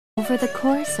over the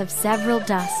course of several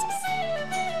dusks.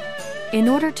 In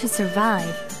order to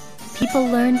survive, people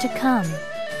learn to come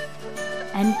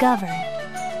and govern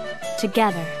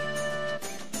together.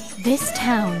 This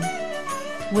town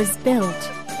was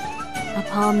built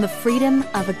upon the freedom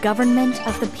of a government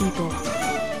of the people.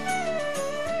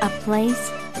 A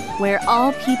place where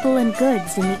all people and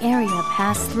goods in the area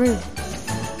pass through.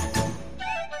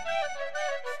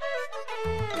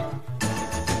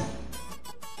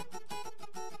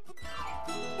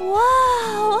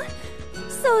 Wow!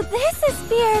 So this is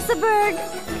Beelzebub!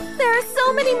 There are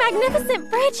so many magnificent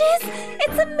bridges!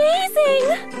 It's amazing!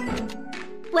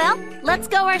 Well, let's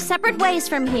go our separate ways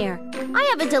from here. I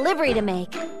have a delivery to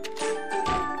make.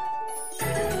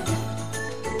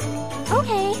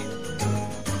 Okay.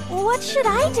 What should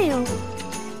I do?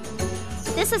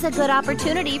 This is a good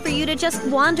opportunity for you to just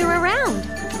wander around.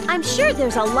 I'm sure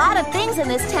there's a lot of things in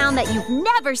this town that you've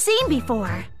never seen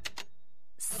before.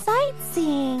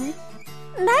 Sightseeing.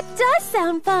 That does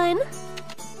sound fun.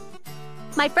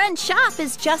 My friend's shop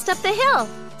is just up the hill,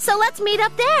 so let's meet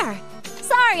up there.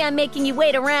 Sorry I'm making you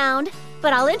wait around,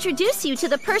 but I'll introduce you to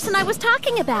the person I was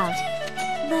talking about.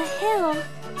 The hill.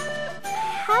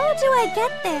 How do I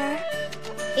get there?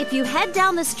 If you head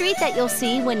down the street that you'll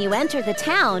see when you enter the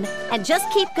town and just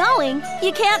keep going,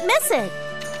 you can't miss it.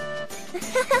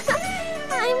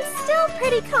 I'm still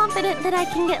pretty confident that I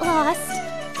can get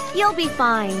lost. You'll be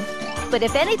fine. But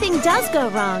if anything does go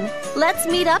wrong, let's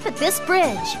meet up at this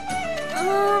bridge.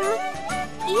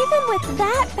 Even with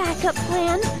that backup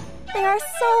plan, there are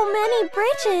so many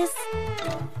bridges.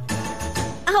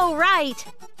 Oh, right.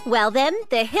 Well then,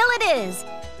 the hill it is.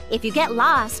 If you get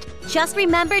lost, just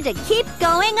remember to keep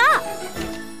going up.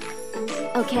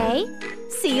 Okay?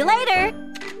 See you later.